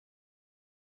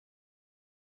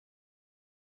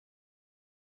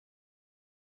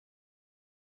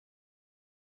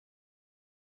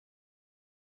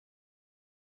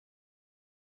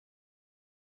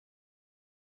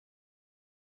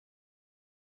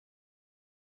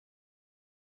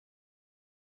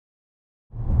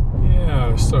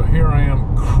So here I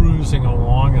am cruising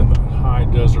along in the high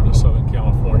desert of Southern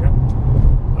California,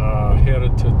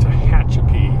 headed to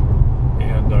Tehachapi,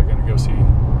 and going to go see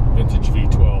Vintage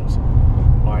V-12s,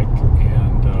 Mike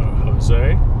and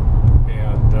Jose,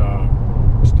 and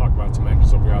just talk about some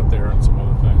engines I've got there and some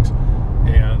other things.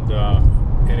 And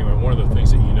anyway, one of the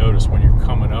things that you notice when you're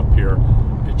coming up here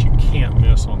that you can't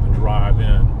miss on the drive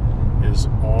in is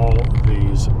all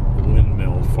these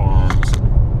windmill farms.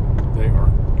 They are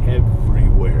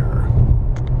everywhere.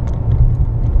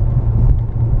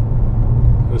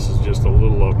 This is just a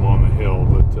little of them on the hill,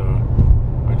 but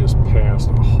I just passed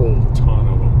a whole ton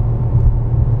of them.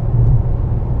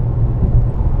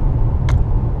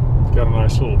 Got a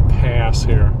nice little pass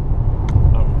here.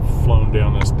 I've flown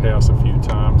down this pass a few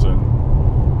times, and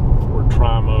Ford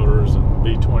Tri-Motors and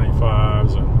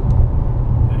V-25s, and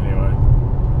anyway,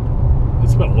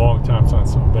 it's been a long time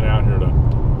since I've been out here to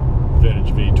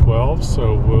Vintage V-12,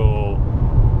 so we'll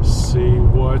see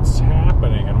what's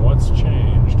happening and what's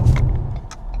changed.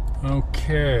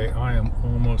 Okay, I am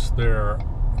almost there.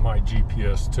 My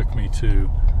GPS took me to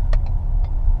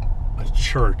a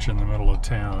church in the middle of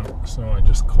town, so I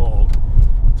just called,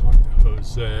 talked to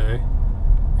Jose,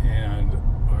 and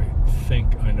I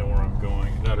think I know where I'm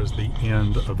going. That is the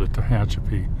end of the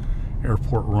Tehachapi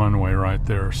Airport runway right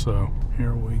there, so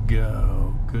here we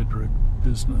go. Goodrich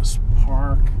Business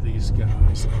Park. These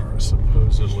guys are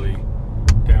supposedly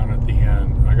down at the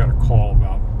end. I got a call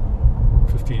about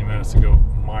 15 minutes ago.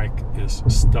 Mike is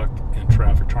stuck in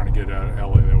traffic trying to get out of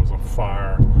LA. There was a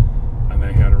fire and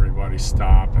they had everybody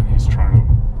stop, and he's trying to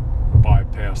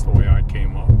bypass the way I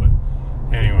came up. But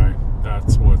anyway,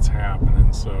 that's what's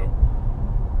happening, so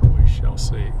we shall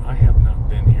see. I have not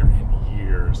been here in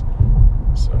years,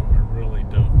 so I really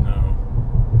don't know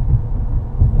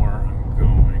where I'm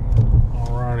going.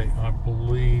 Alrighty, I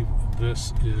believe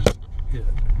this is it.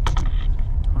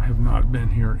 I have not been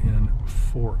here in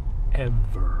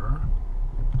forever.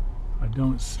 I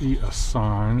don't see a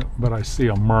sign, but I see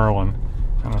a Merlin,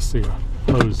 and I see a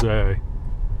Jose.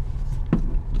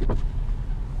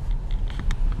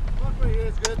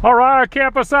 Alright,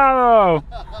 Camposado!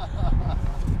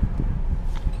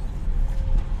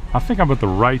 I think I'm at the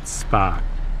right spot.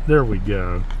 There we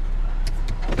go.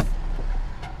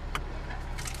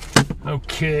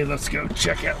 Okay, let's go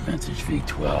check out Vintage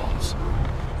V-12s.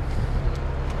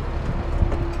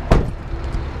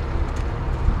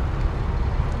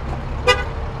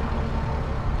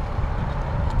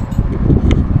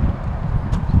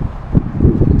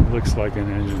 Looks like an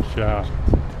engine shop.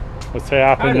 What's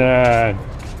happening?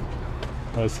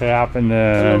 What's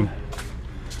happening?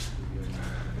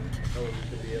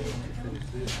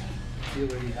 He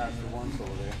already has the ones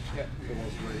over there. Yeah. So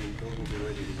those will be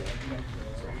ready to go.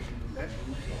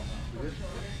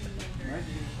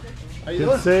 How you doing?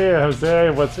 Good to see you, Jose.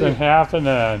 What's been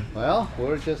happening? Well,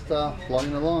 we're just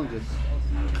plugging along.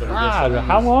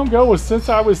 How long ago was since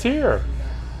I was here?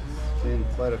 It's been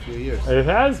quite a few years. It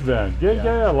has been.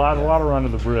 Yeah, a lot of run to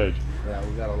the bridge. Yeah,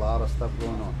 we got a lot of stuff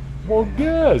going on. Well,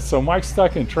 good. So Mike's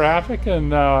stuck in traffic,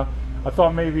 and I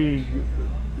thought maybe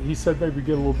he said maybe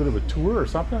get a little bit of a tour or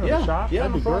something of the shop. Yeah,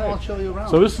 that'd be great. I'll show you around.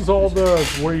 So this is all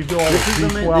where you do all the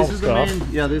V-12 stuff.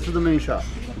 This is the main shop.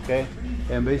 Okay,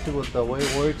 and basically the way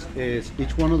it works is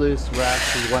each one of these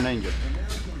racks is one engine.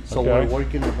 So we're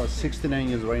working with 16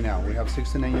 engines right now. We have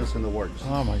 16 engines in the works.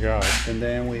 Oh my God! And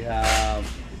then we have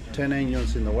 10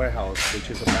 engines in the warehouse, which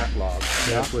is a backlog.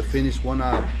 Yeah. As we finish one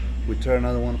up, we tear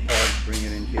another one apart, bring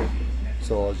it in here.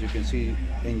 So as you can see,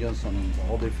 engines on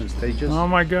all different stages. Oh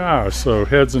my gosh! So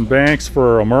heads and banks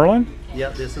for a Merlin? Yeah,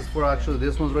 this is for actually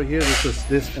this one's right here.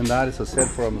 This and that is a set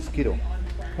for a Mosquito.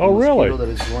 Oh really? That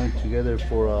is going together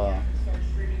for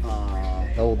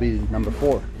that will be number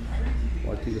 4.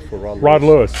 Well, I think it's for Rod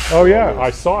Lewis. Oh yeah, Lewis.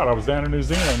 I saw it. I was down in New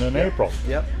Zealand in April.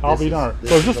 Yep. I'll be darned.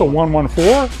 So is this a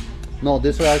 114? No,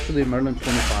 these are actually Merlin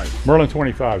 25s. Merlin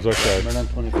 25s, okay. Merlin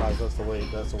 25s. That's the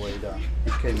way it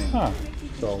came in. Huh.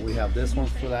 So we have this one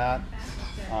for that.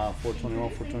 421,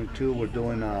 422. We're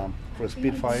doing for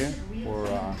Spitfire for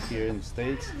here in the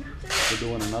States. We're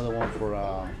doing another one for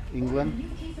England,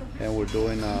 and we're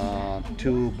doing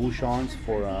 2 Bush-ons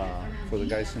for the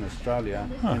guys in Australia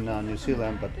and New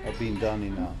Zealand, but are being done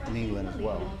in England as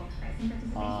well.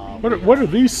 What are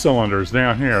these cylinders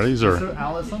down here? These are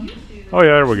Allison. Oh yeah,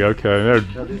 there we go. Okay, they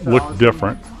look Allison.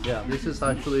 different. Yeah, this is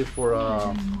actually for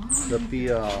the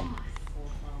P63?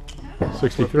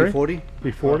 P40.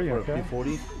 P40, For okay.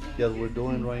 P40. Yes, we're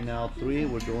doing right now 3.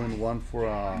 We're doing one for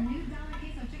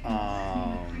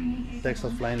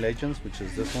Texas Flying Legends, which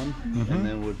is this one, and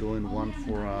then we're doing one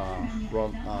for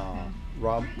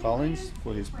Rob Collins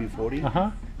for his P40.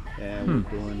 and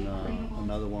we're doing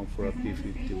another one for a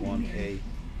P51A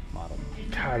model.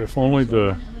 God, if only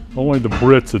the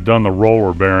Brits had done the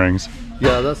roller bearings.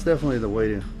 Yeah, that's definitely the way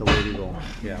to go.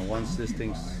 Yeah, once these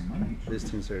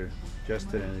things are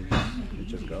adjusted and it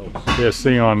just goes. Yeah,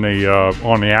 see on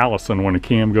the Allison, when the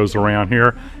cam goes around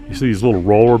here, you see these little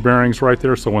roller bearings right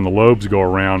there. So when the lobes go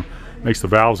around, makes the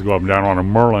valves go up and down. On a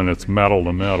Merlin, it's metal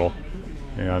to metal,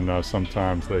 and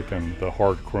sometimes the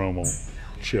hard chrome will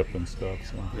chip and stuff.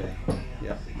 So.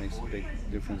 Yeah, it makes a big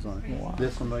difference on it. Wow.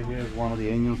 This one right here is one of the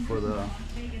engines for the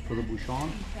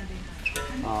Bouchon.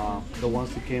 The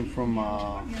ones that came from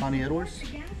Connie Edwards.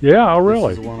 Yeah, oh really?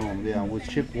 This is one of them. Yeah, we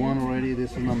shipped one already.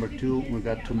 This is number 2. We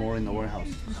got 2 more in the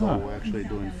warehouse, so we're actually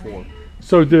doing 4.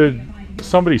 So did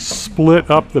somebody split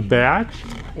up the batch,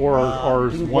 or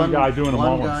is one guy doing them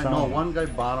all himself? No, one guy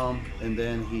bought them, and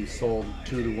then he sold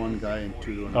 2 to one guy and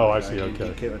 2 to another. Oh, I guy. see.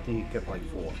 Okay. I think he kept like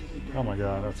 4. Oh my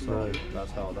God, that's great.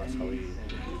 That's how he.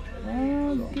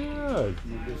 Oh, good.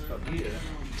 Move this up here.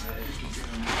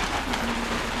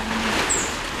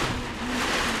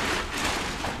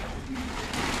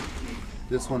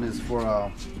 This one is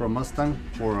for Mustang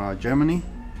for Germany.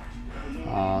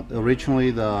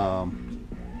 Originally the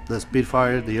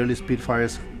Spitfire, the early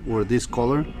Spitfires were this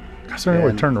color. Is there any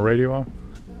way to turn the radio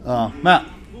on? Matt.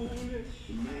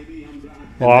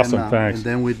 Awesome, thanks. And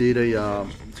then we did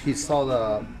he saw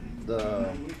the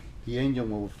engine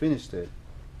when we finished it,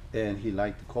 and he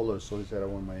liked the color, so he said I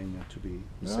want my engine to be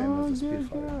the same as the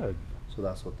Spitfire. Good. So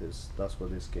that's what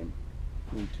this came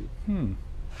into.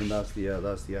 And that's the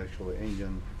actual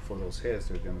engine for those heads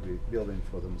they're going to be building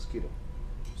for the Mosquito.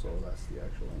 So that's the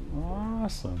actual engine.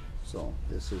 Awesome. So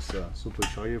this is a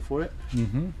supercharger for it,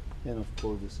 and of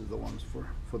course this is the ones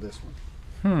for this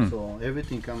one. So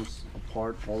everything comes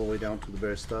apart all the way down to the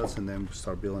bare studs, and then we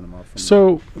start building them up.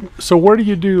 So where do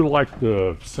you do like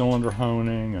the cylinder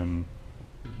honing and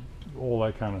all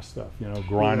that kind of stuff? You know,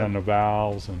 grinding the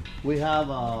valves and. We have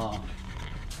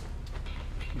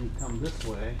we come this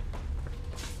way.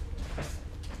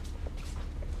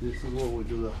 This is where we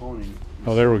do the honing.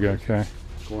 Oh, there we go. Okay.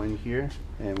 Go in here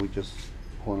and we just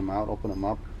hone them out, open them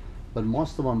up. But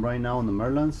most of them right now on the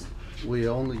Merlins,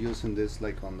 we're only using this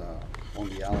like on the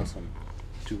Allison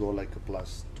to go like a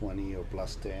plus 20 or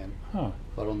plus 10.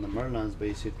 But on the Merlins,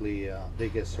 basically they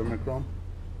get Thermochrome,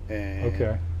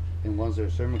 and and once they're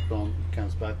Thermochrome, it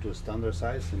comes back to a standard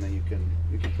size, and then you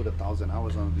can put 1,000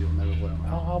 hours on it. You'll never wear them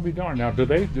out. I'll be darned. Now, do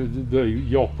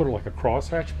y'all put like a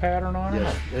crosshatch pattern on it?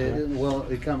 Yes. Well,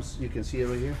 it comes. You can see it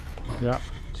right here. Yeah.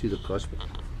 See the clutch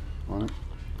on it.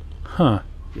 Huh.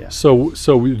 Yeah. So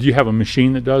do you have a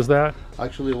machine that does that?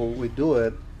 Actually, well, we do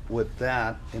it with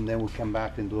that, and then we come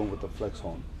back and do it with the flex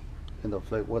hone. And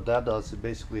what that does, it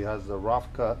basically has the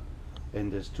rough cut,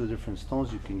 and there's 2 different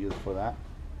stones you can use for that.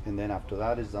 And then after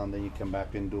that is done, then you come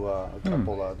back and do a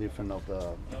couple of different of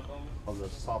the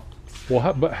soft. Well,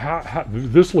 how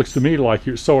this looks to me like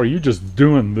you're. So are you just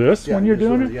doing this when you're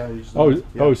doing it? Yeah.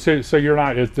 So you're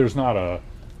not.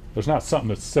 There's not something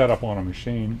that's set up on a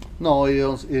machine. No,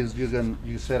 you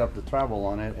set up the travel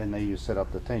on it, and then you set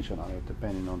up the tension on it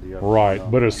depending on the. Right,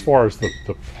 but as far as the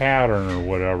pattern or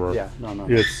whatever, no.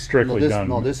 It's strictly done.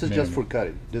 No, this is manually. just for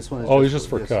cutting. This one is. It's just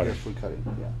for cutting. Just for cutting.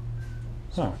 Yeah.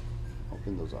 Huh.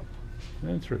 Open those up.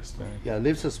 Interesting. Yeah, it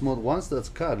leaves a smooth. Once that's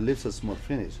cut, it leaves a smooth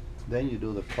finish. Then you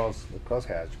do the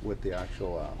crosshatch with the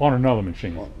actual. On another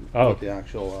machine. With the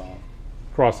actual.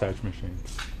 Crosshatch machine.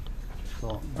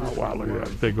 So oh wow! Look at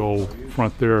that big old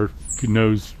front there.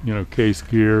 Nose, case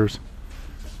gears.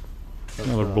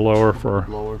 Another blower for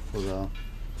the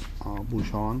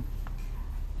Bouchon.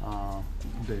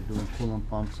 They're doing coolant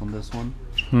pumps on this one.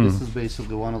 This is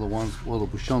basically one of the ones. Well, the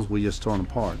Bouchons we just torn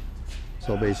apart.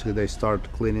 So basically, they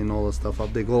start cleaning all the stuff up.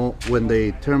 When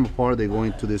they tear them apart, they go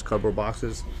into these cardboard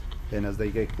boxes, and as they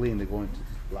get clean, they go into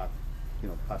these black,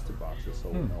 plastic boxes. So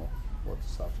we know what the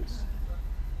stuff is.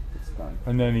 It's done.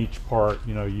 And then each part,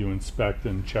 you inspect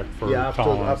and check for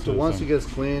tolerances. After once it gets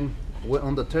clean,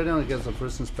 on the teardown, it gets the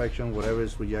first inspection. Whatever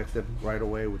is rejected right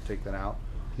away, we take that out.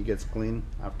 It gets clean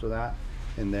after that,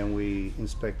 and then we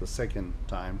inspect the second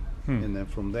time, and then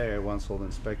from there, once all the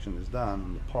inspection is done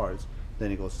on the parts.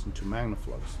 Then it goes into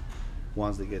Magnaflux.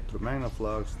 Once they get through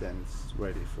Magnaflux, then it's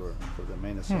ready for the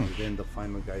main assembly. Then the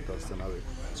final guy does another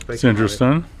inspection. It's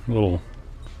interesting.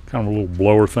 Kind of a little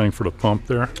blower thing for the pump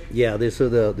there. Yeah, these are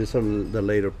the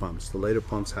later pumps. The later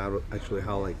pumps actually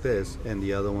had like this, and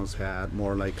the other ones had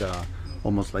more like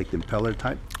almost like the impeller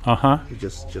type. It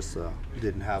just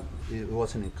didn't have. It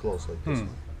wasn't enclosed like this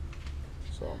one.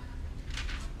 So.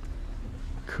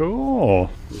 Cool.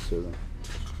 These are the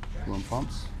coolant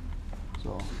pumps.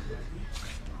 So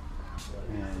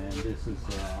And this is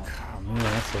Oh, man,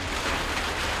 that's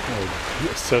a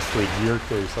accessory gear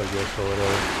case, I guess, or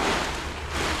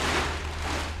whatever.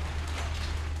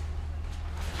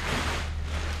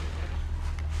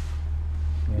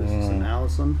 this is an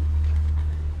Allison.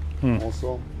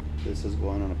 Also, this is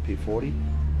going on a P40.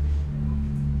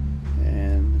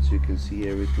 And as you can see,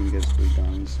 everything gets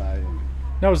redone inside.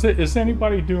 Now, is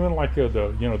anybody doing like the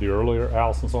the earlier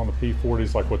Allisons on the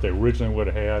P40s, like what they originally would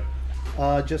have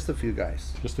had? Just a few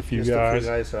guys. Just a few Just guys. a few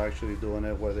guys are actually doing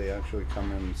it, where they actually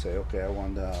come in and say, okay, I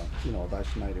want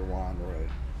dash 91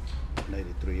 or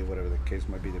 93, whatever the case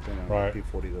might be, depending on Right. the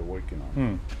P40 they're working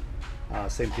on.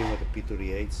 Same thing with the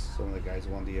P38s. Some of the guys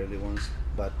want the early ones,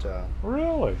 but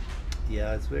Really?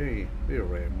 yeah, it's very, very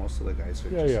rare. Most of the guys are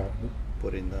just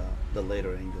putting the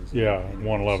later engines. Yeah, anyways.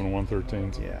 111,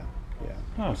 113s. Yeah, yeah.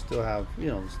 Huh. We still have,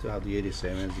 still have the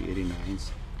 87s, the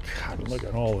 89s. God, look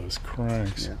at all those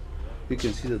cranks. Yeah. You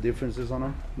can see the differences on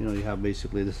them. You have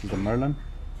basically, this is the Merlin,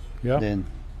 Yeah. then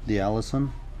the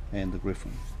Allison, and the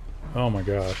Griffin. Oh my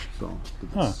gosh. So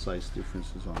the size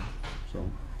differences on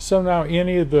them. So now,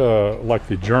 any of like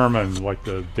the German, like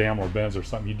the Daimler Benz or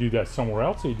something, you do that somewhere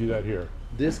else, or you do that here?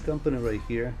 This company right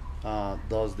here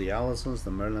does the Allisons,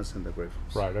 the Merlins, and the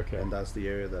Griffins. Right. Okay. And that's the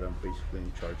area that I'm basically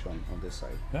in charge on this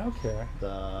side. Okay.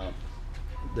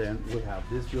 Then we have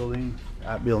this building,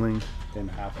 that building, and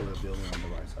half of the building on the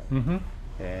right side. Mm-hmm.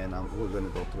 And we're going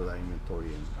to go through that inventory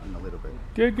in a little bit.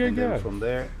 Good. And then Good. from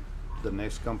there, the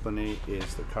next company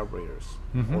is the carburetors.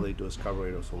 All they do is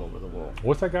carburetors all over the world.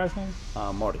 What's that guy's name?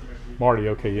 Marty. Marty.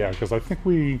 Okay. Yeah. Because I think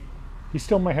he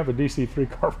still may have a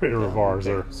DC3 carburetor of ours.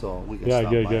 Okay. Or So we can yeah.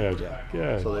 stop Good. by. Good. Yeah.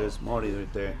 Good. So there's Marty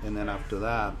right there, and then after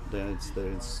that, then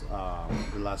there's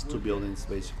the last two buildings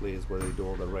basically is where they do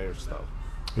all the rare stuff.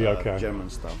 Yeah, okay. German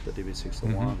stuff, the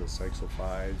DB601, the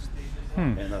 605s,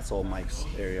 and that's all Mike's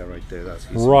area right there. That's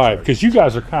his Right, in charge. because you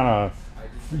guys are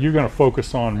you're going to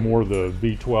focus on more the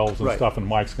V-12s and Right. stuff, and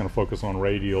Mike's going to focus on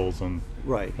radials and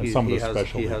Right, and some of the has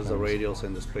specialty he has the things. radials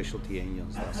and the specialty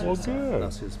engines. That's Well, his, good.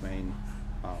 that's his main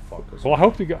focus. Well, I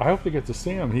hope to get to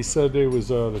see him. He said it was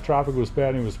the traffic was bad.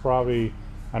 And he was probably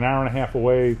an hour and a half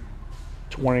away,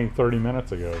 20-30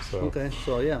 minutes ago. So Okay,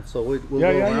 so yeah, so we'll go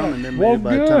Yeah, around, and then Well, maybe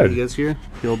by the time good. he gets here,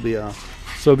 he'll be.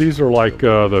 so these are like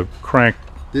the crank.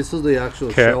 This is the actual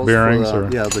Cat shells bearings, for or-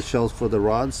 the shells for the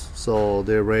rods. So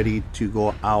they're ready to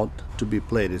go out to be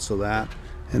plated. So that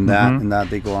and that and that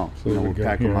they go out. So We'll we go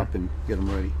pack them here. up and get them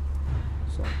ready.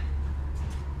 So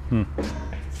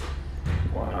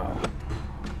Wow.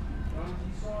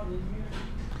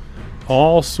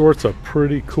 All sorts of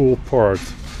pretty cool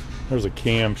parts. There's a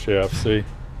camshaft. See,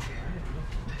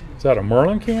 is that a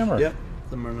Merlin cam? Or? yep,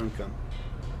 the Merlin Cam.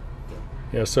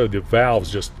 Yeah, so the valves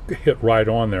just hit right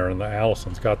on there, and the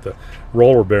Allison's got the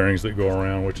roller bearings that go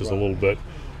around, which is a little bit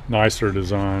nicer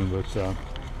design. But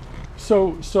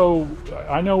so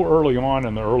I know early on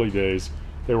in the early days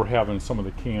they were having some of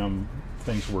the cam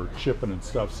things were chipping and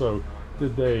stuff. So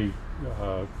did they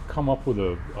come up with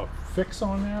a fix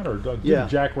on that, or did Yeah.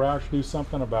 Jack Roush do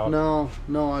something about? No.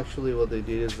 Actually, what they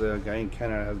did is the guy in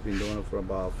Canada has been doing it for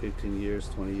about 15 years,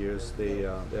 20 years. They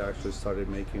actually started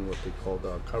making what they call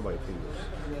the carbide fingers,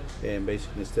 and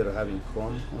basically instead of having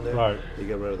chrome on there, Right. they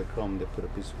get rid of the chrome. They put a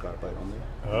piece of carbide on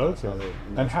there.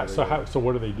 Okay. So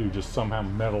what do they do? Just somehow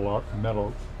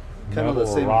Kind of the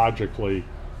same- metallurgically.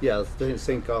 Yeah, it's the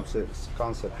same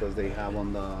concept as they have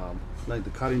on the like the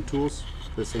cutting tools.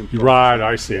 The same. Right, process.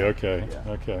 I see. Okay,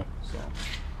 Yeah. okay, So,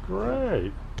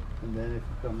 great. and then if you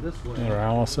come this way, There,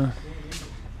 Allison.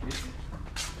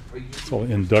 It's all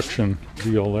induction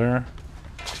deal there.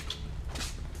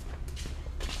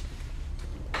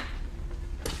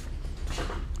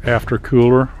 After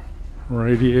cooler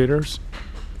radiators.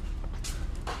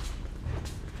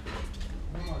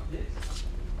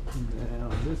 and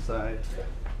on this side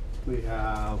we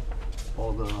have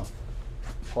all the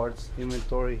parts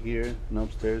inventory here and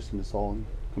upstairs, and it's all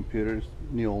computers,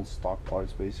 new old stock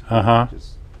parts basically. Uh-huh.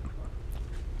 Just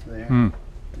there. Hmm.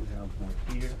 We have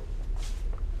one here,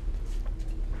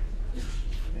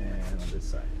 and on this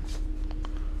side.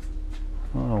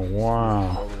 Oh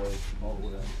wow! All the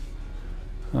way up.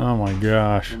 Oh my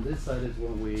gosh! And this side is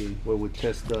where we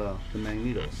test the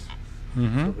magnetos. So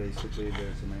Mm-hmm. basically,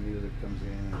 there's a magneto that comes in,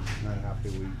 and not happy,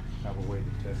 we have a way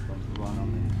to test them, run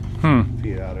them, Hmm. and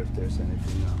figure out if there's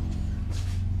anything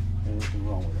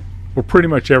wrong with it. Well, pretty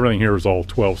much everything here is all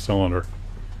 12-cylinder.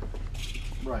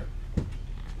 Right.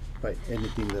 Right.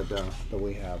 Anything that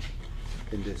we have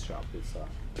in this shop is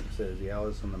it says the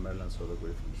Allison, the Merlins, or the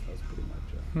Griffins. That's pretty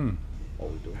much all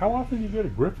we do. How often do you get a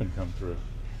Griffin come through?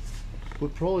 We're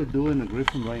probably doing a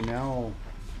Griffin right now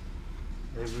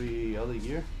every other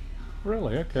year.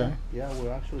 Really? Okay. Yeah,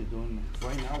 we're actually doing,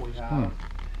 right now we have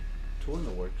 2 in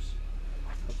the works.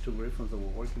 Have 2 Griffins that we're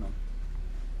working on.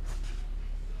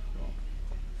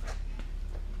 So.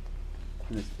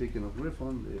 And speaking of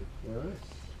Griffin, there it is.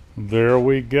 There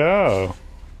we go.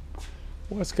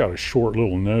 Well, it's got a short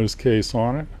little nose case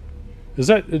on it. Is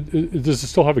that, does it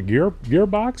still have a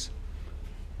gearbox?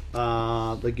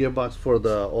 The gearbox for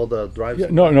all the drives. Yeah,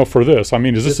 no, for this. I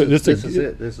mean, is this is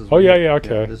it. This is. Oh yeah,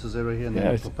 okay. Yeah, this is it right here, and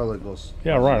then the propeller goes.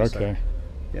 Yeah, right. Okay.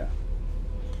 Yeah.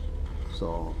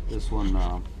 So this one,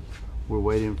 we're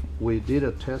waiting. We did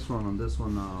a test run on this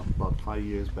one about 5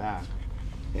 years back,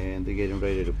 and they're getting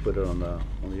ready to put it on the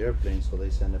airplane. So they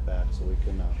send it back so we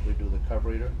can redo the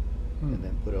carburetor, and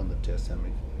then put it on the test and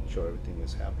make sure everything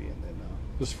is happy, and then.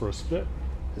 This for a Spit?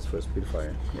 It's for a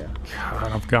Spitfire, yeah.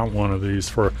 God, I've got one of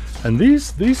these and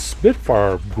these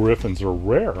Spitfire Griffins are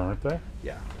rare, aren't they?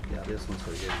 Yeah, this one's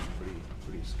getting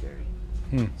pretty scary.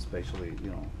 Especially,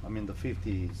 I mean the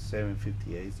 57,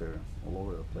 58s are all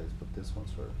over the place, but this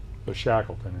one's for the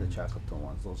Shackleton. The Shackleton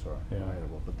ones, those are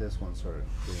incredible, but this one's are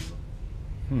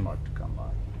pretty hard to come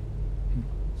by.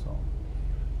 So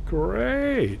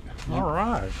great. All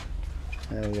right.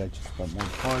 Yeah, we got just got more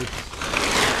parts.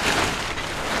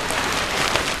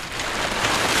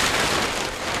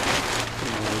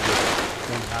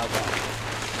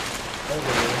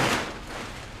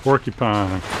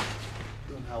 Porcupine.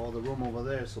 Don't have all the room over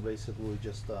there, so basically we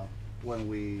just when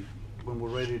we're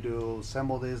ready to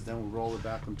assemble this, then we roll it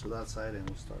back onto that side and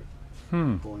we start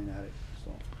going at it.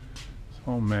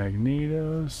 So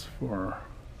magnetos for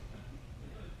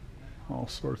all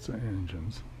sorts of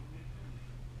engines.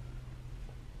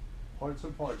 Parts are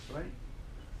parts, right?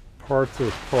 Parts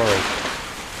are parts.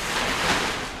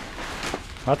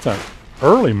 That's an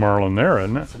early Merlin there,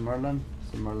 isn't it? It's a Merlin.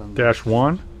 It's a Merlin.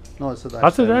 -1? No, it's a -7.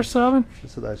 That's a -7?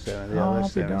 It's a -7. Yeah, Oh,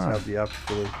 -7s have the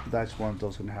aftercooler. -1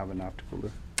 doesn't have an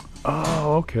aftercooler.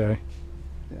 Oh, okay.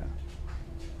 Yeah.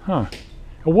 Huh.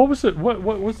 What was it?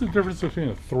 What's the difference between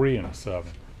a 3 and a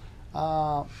 7?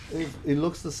 It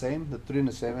looks the same. The 3 and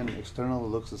the 7 externally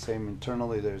looks the same.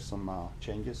 Internally, there's some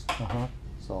changes.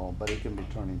 So, but it can be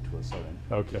turned into a 7.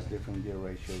 Okay. Just different gear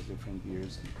ratios, different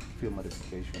gears, and few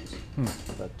modifications.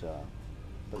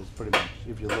 But it's pretty much,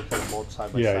 if you look at them both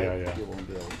side by side, you won't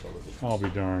be able to tell the difference. I'll be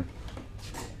darned.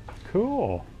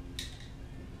 Cool.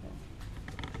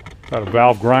 Got a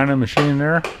valve grinding machine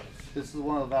there. This is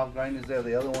one of the valve grinders there.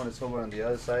 The other one is over on the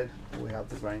other side. We have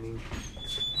the grinding.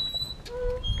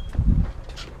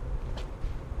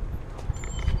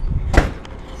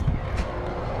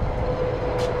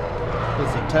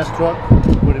 It's a test truck.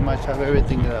 We pretty much have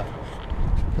everything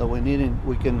that we need.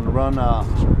 We can run.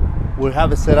 We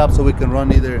have it set up so we can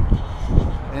run either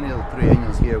any of the 3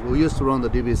 engines here. We used to run the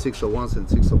DB601s and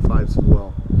 605s as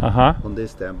well on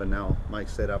this stand, but now Mike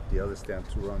set up the other stand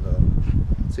to run the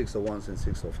 601s and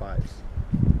 605s.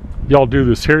 Y'all do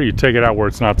this here? You take it out where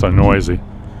it's not so noisy?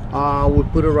 We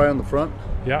put it right on the front.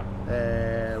 Yeah.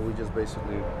 And we just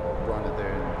basically run it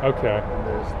there. Okay. And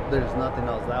there's nothing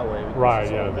else that way. Right.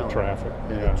 Yeah. The traffic.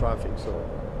 Yeah. The traffic. So.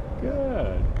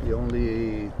 Good.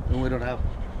 We don't have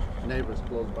neighbors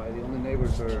close by. The only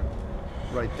neighbors are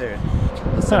right there.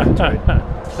 The cemetery.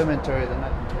 Cemetery. They're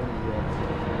not complaining yet.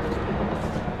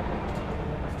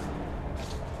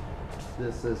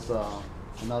 This is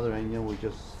another engine we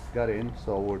just got in,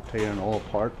 so we're tearing all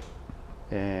apart,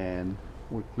 and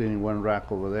we're cleaning one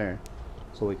rack over there,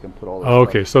 so we can put all.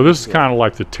 Okay, so this is kind of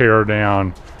like the tear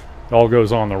down. It all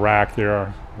goes on the rack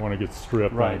there when it gets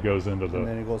stripped, and it goes into the. And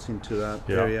then it goes into that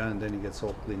area, and then it gets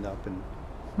all cleaned up. And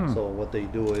so what they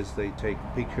do is they take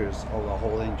pictures of the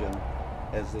whole engine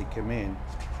as they come in,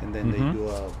 and then they do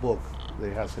a book.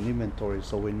 They have an inventory,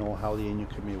 so we know how the engine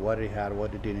came in, what it had,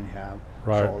 what it didn't have.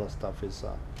 Right. So all that stuff is.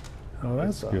 Oh,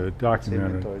 that's good. Documented.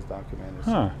 Inventory is documented.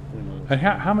 Huh. So and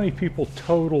how many people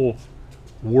total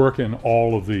work in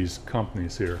all of these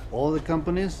companies here? All the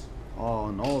companies? Oh,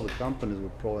 in all the companies we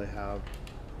probably have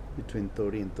between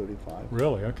 30 and 35.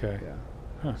 Really? Okay. Yeah.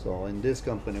 Huh. So in this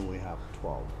company we have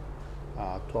 12.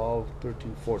 12,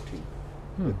 13, 14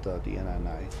 with the N and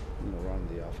I, running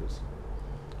the office.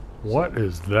 What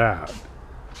is that?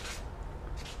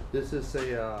 This is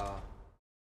a